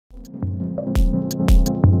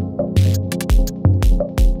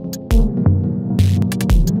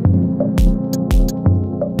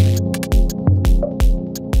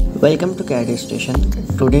Welcome to CAD Station.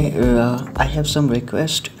 Today I have some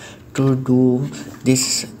request to do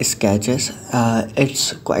these sketches.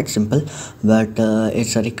 It's quite simple, but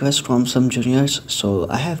it's a request from some juniors, so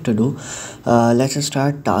I have to do. Let's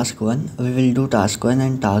start task 1. We will do task 1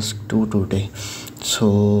 and task 2 today.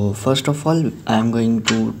 So first of all, I am going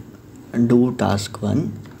to do task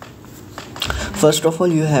 1. First of all,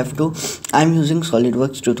 you have to, I'm using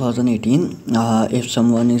SolidWorks 2018. If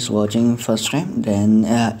someone is watching first time, then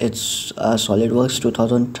it's SolidWorks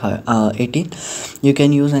 2018. You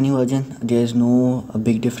can use any version, there is no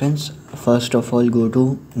big difference. First of all, go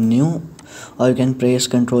to new, or you can press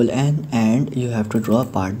Ctrl N and you have to draw a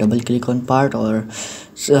part. Double click on part or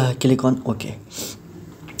click on OK.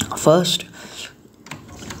 First,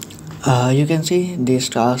 you can see this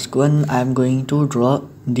task 1. I'm going to draw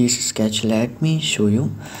this sketch. Let me show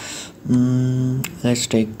you. Let's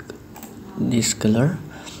take this color.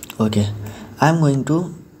 Okay, I'm going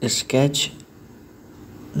to sketch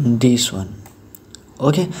this one.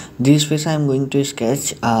 Okay, this face I'm going to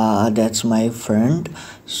sketch. That's my front,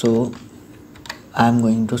 so I'm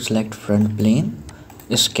going to select front plane,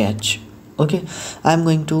 sketch. Okay, I'm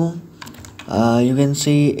going to you can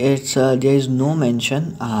see it's there is no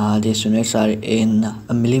mention. These units are in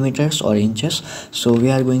millimeters or inches, so we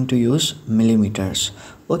are going to use millimeters.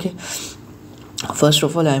 Okay, first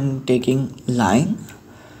of all, I'm taking line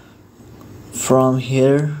from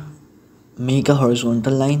here, make a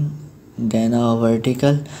horizontal line, then a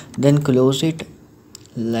vertical, then close it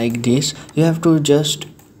like this. You have to just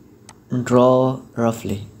draw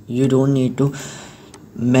roughly, you don't need to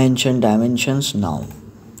mention dimensions now.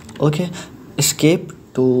 Okay, escape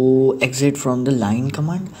to exit from the line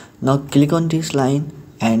command. Now click on this line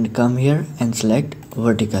and come here and select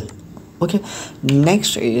vertical. Okay,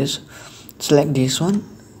 next is select this one,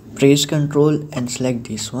 press Ctrl and select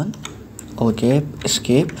this one. Okay,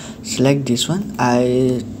 escape, select this one,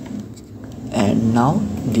 and now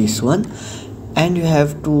this one, and you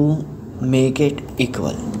have to make it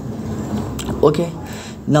equal. Okay,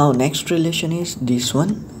 now next relation is this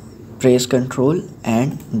one, press Ctrl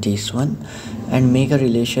and this one and make a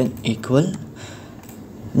relation equal.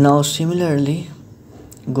 Now similarly,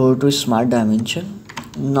 go to smart dimension.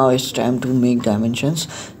 Now it's time to make dimensions.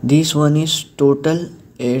 This one is total,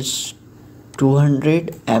 it's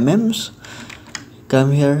 200 mm.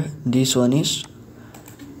 Come here, this one is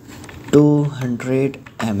 200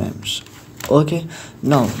 mm. Okay,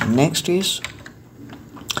 now next is,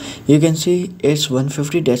 you can see it's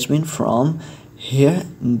 150. That's mean from here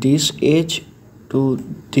this edge to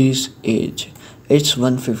this edge it's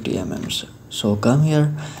 150 mm. So come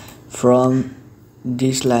here, from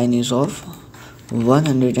this line is of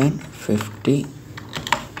 150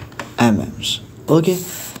 mm. Okay,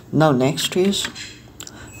 now next is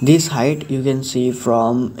this height. You can see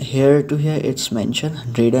from here to here it's mentioned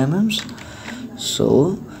 100 mm.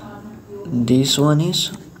 So this one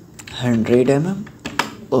is 100 mm.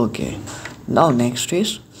 Okay, now next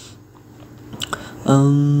is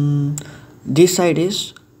this side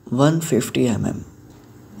is 150 mm.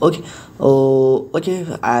 Okay,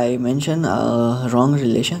 okay, I mentioned wrong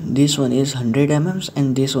relation. This one is 100 mm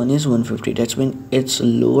and this one is 150. That's mean it's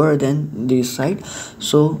lower than this side,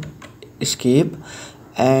 so escape,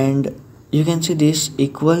 and you can see this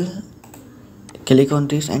equal, click on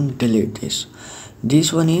this and delete this.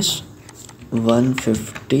 This one is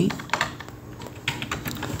 150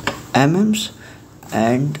 mm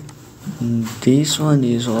and this one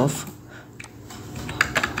is of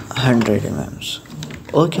 100 mm.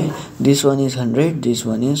 Okay, this one is 100, this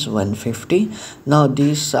one is 150. Now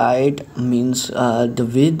this side means the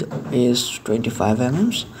width is 25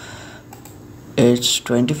 mm. It's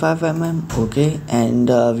 25 mm. Okay, and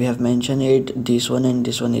we have mentioned it, this one and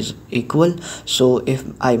this one is equal, so if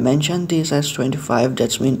I mention this as 25,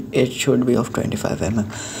 that's mean it should be of 25 mm.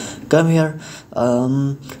 Come here,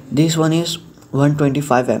 this one is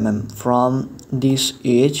 125 mm from this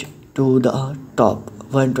edge to the top,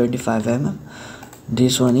 125 mm.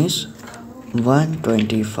 This one is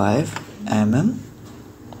 125 mm.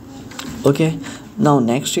 Okay, now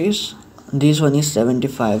next is, this one is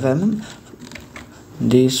 75 mm,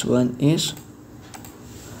 this one is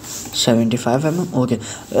 75 mm. Okay,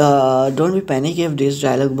 don't be panic if this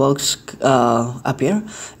dialog box appear.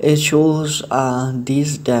 It shows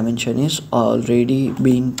this dimension is already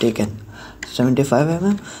been taken, 75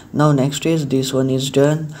 mm. Now next is, this one is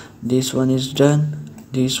done, this one is done,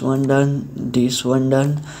 this one done, this one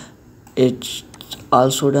done. It's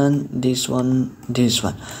also done. This one, this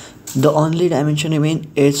one. The only dimension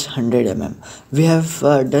remain is 100 mm. We have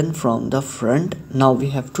done from the front. Now we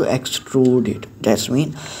have to extrude it. That's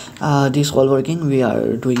mean this whole working we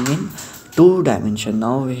are doing in 2 dimension.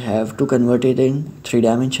 Now we have to convert it in 3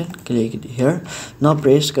 dimension. Click it here. Now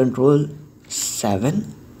press Ctrl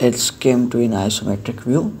 7. It's came to an isometric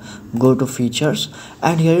view. Go to features,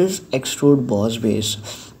 and here is extrude boss base.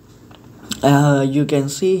 You can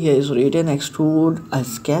see here is written extrude a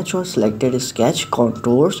sketch or selected sketch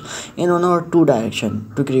contours in 1 or 2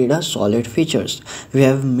 direction to create a solid features. We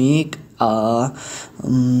have make a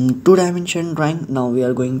 2-dimension drawing. Now we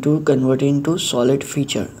are going to convert into solid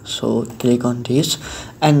feature. So click on this,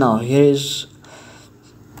 and now here is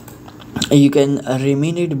you can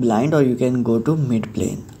remain it blind or you can go to mid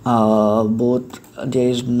plane. Both there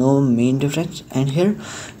is no main difference, and here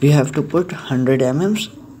we have to put 100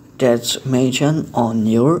 mm. That's mentioned on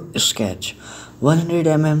your sketch, 100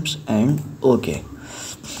 mm, and okay.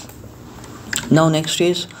 Now next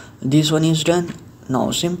is this one is done.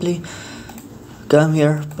 Now simply come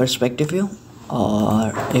here, perspective view,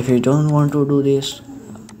 or if you don't want to do this,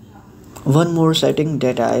 one more setting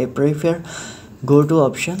that I prefer, go to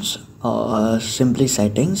options, simply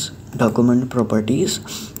settings, document properties,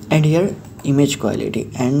 and here image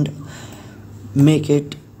quality, and make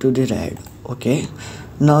it to the red. Okay,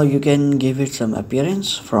 now you can give it some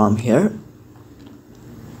appearance from here.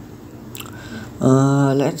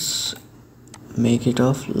 Let's make it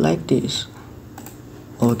off like this.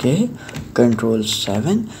 Okay, Ctrl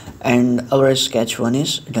 7, and our sketch 1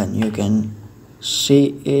 is done. You can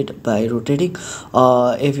see it by rotating.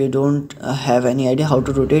 If you don't have any idea how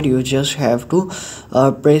to rotate, you just have to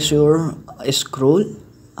press your scroll,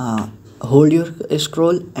 hold your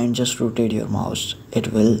scroll, and just rotate your mouse.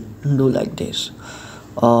 It will do like this.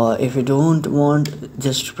 If you don't want,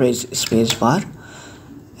 just press space bar.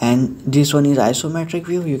 And this one is isometric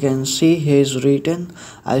view. You can see here is written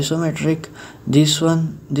isometric. This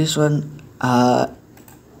one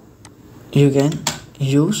you can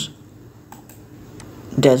use,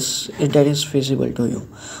 that is feasible to you.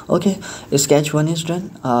 Okay, sketch 1 is done.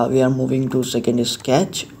 We are moving to second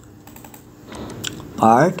sketch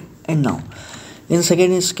part, and now in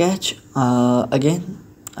second sketch again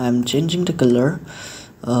I am changing the color,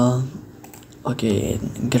 okay,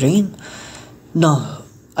 green. Now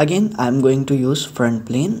again I am going to use front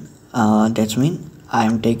plane. That's mean I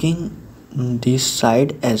am taking this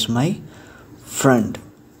side as my front.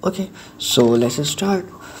 Okay, so let's start.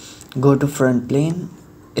 Go to front plane,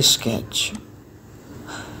 sketch.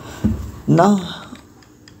 Now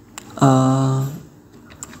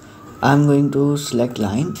I'm going to select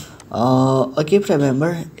line. Okay,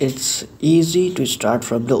 remember it's easy to start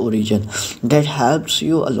from the origin. That helps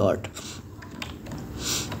you a lot.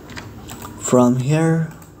 From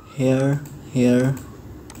here, here,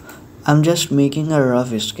 I'm just making a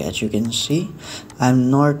rough sketch. You can see I'm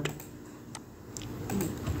not.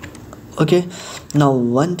 Okay, now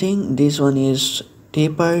one thing, this one is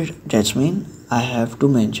tapered. That's mean I have to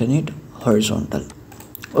mention it horizontal.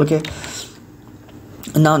 Okay,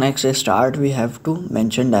 now next start, we have to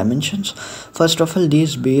mention dimensions. First of all,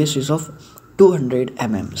 this base is of 200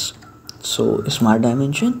 mm. So smart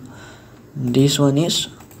dimension, this one is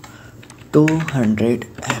 200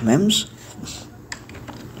 mm.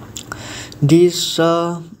 This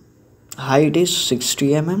height is 60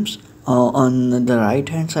 mm. On the right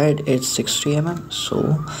hand side it's 60 mm.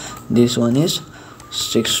 So this one is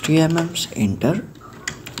 60 mm. Enter.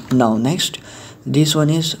 Now next, this one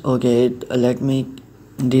is okay.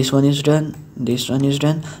 This one is done. This one is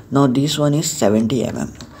done. Now this one is 70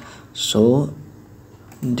 mm. So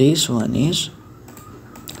this one is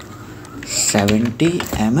 70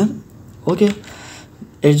 mm. Okay,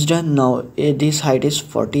 it's done. Now this height is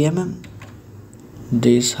 40 mm.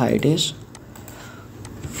 This height is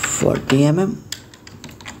 40 mm,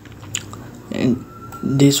 and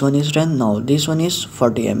this one is done. Now this one is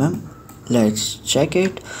 40 mm. Let's check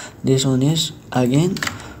it. This one is again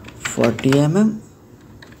 40 mm.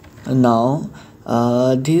 Now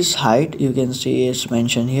this height you can see is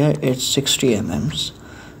mentioned here, it's 60 mm.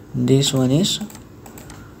 This one is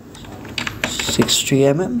 60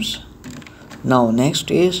 mm. Now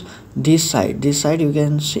next is this side. This side you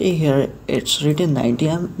can see here it's written 90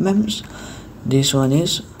 mm. This one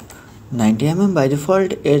is 90 mm. By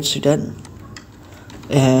default it's done,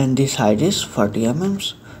 and this height is 40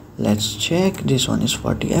 mm. Let's check. This one is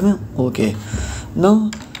 40 mm. Okay,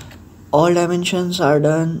 now all dimensions are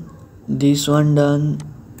done. This one done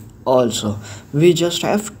also. We just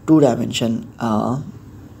have 2 dimension.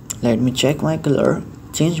 Let me check my color,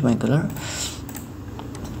 change my color.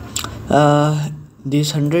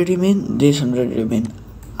 this 100 remain, this 100 remain.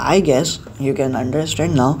 I guess you can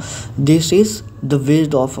understand now. This is the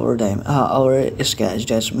width of our sketch.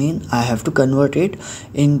 That means I have to convert it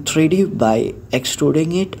in 3D by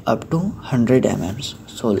extruding it up to 100 mm.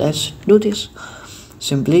 So let's do this.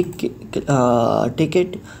 Simply take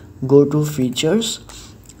it, go to features,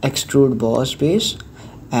 extrude boss base,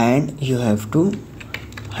 and you have to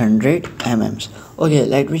 100 mm. Okay,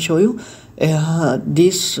 let me show you.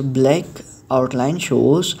 This black outline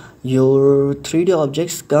shows your 3D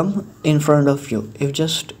objects come in front of you.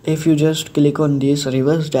 If you just click on this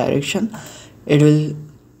reverse direction, it will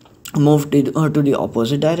move to the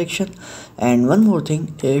opposite direction. And one more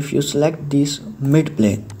thing, if you select this mid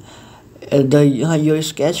plane, your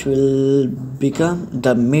sketch will become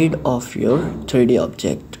the mid of your 3D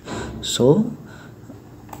object. So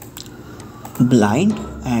blind,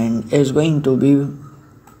 and is going to be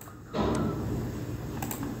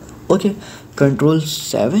okay. Control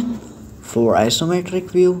 7 for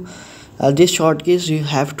isometric view. This shortcut you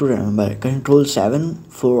have to remember. Control 7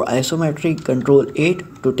 for isometric, Control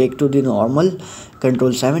 8 to take to the normal,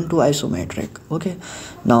 Control 7 to isometric. Okay,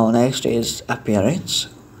 now next is appearance,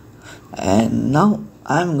 and now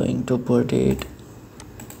I'm going to put it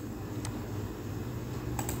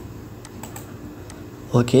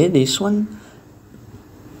okay, this one.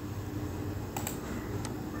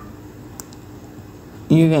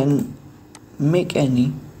 You can make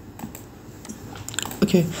any.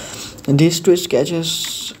 Okay, these two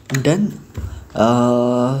sketches done.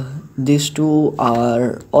 These two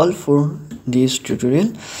are all for this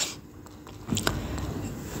tutorial.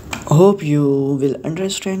 Hope you will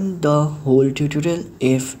understand the whole tutorial.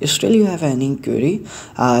 If still you have any query,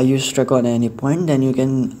 you stuck on any point, then you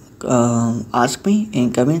can ask me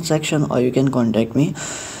in comment section, or you can contact me.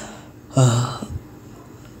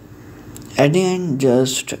 At the end,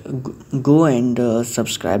 just go and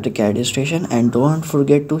subscribe the CAD station, and don't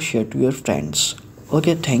forget to share to your friends.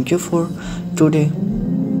 Okay, thank you for today.